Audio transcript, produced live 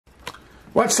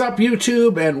What's up,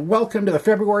 YouTube, and welcome to the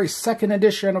February 2nd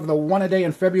edition of the One A Day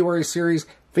in February series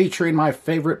featuring my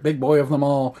favorite big boy of them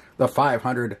all, the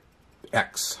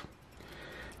 500X.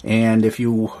 And if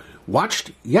you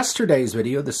watched yesterday's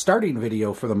video, the starting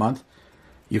video for the month,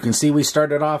 you can see we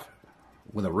started off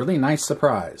with a really nice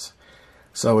surprise.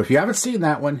 So if you haven't seen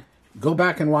that one, go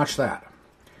back and watch that.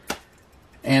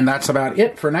 And that's about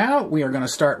it for now. We are going to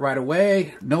start right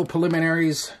away. No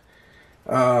preliminaries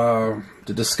to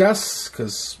discuss,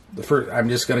 because I'm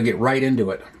just going to get right into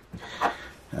it.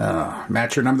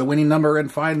 Match your number, the winning number,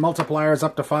 and find multipliers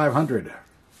up to 500.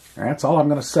 That's all I'm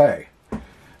going to say.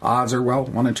 Odds are, well,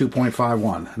 1 and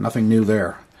 2.51. Nothing new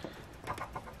there.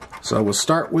 So we'll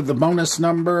start with the bonus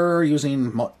number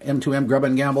using M2M Grub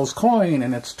and Gamble's coin,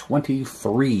 and it's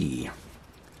 23.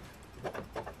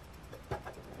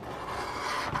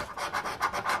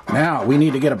 Now, we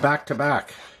need to get a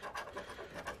back-to-back.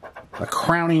 A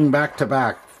crowning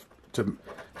back-to-back to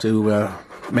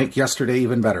make yesterday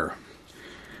even better.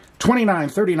 29,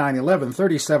 39, 11,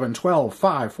 37, 12,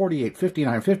 5, 48,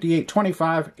 59, 58,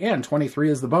 25, and 23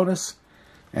 is the bonus.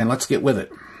 And let's get with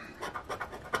it.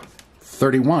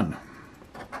 31,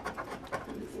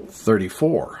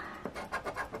 34,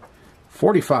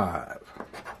 45,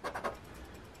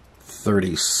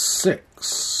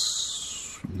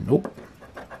 36, nope,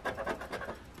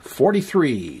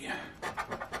 43,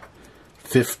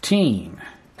 15,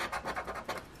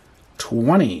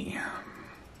 20,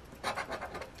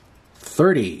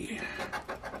 30,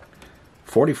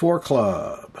 44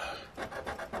 club,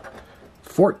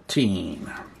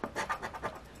 14,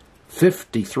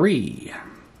 53,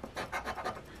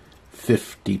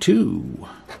 52,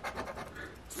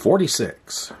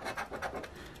 46,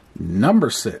 number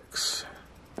 6,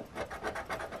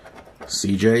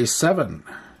 CJ 7,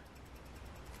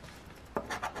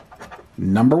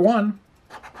 number 1,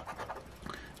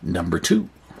 number 2,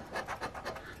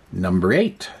 number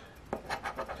 8,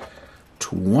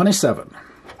 27,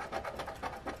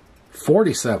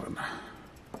 47,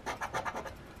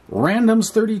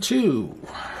 randoms 32,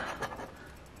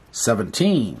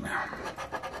 17,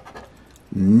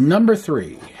 number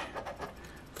 3,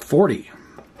 40,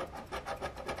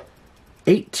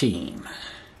 18,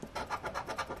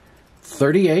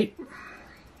 38,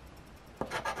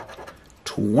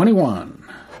 21,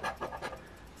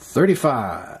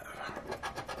 35,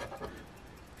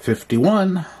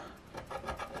 51,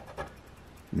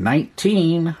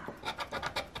 19,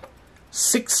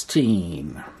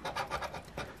 16,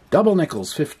 double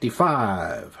nickels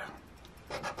 55,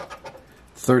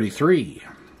 33,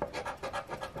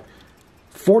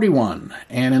 41,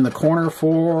 and in the corner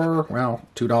for, well,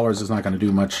 $2 is not going to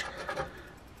do much,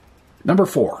 number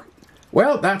 4.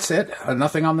 Well, that's it.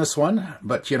 Nothing on this one,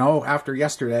 but you know, after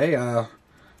yesterday,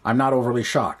 I'm not overly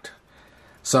shocked.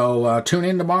 So tune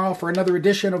in tomorrow for another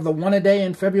edition of the One A Day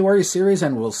in February series,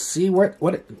 and we'll see what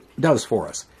it does for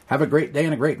us. Have a great day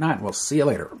and a great night. We'll see you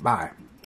later. Bye.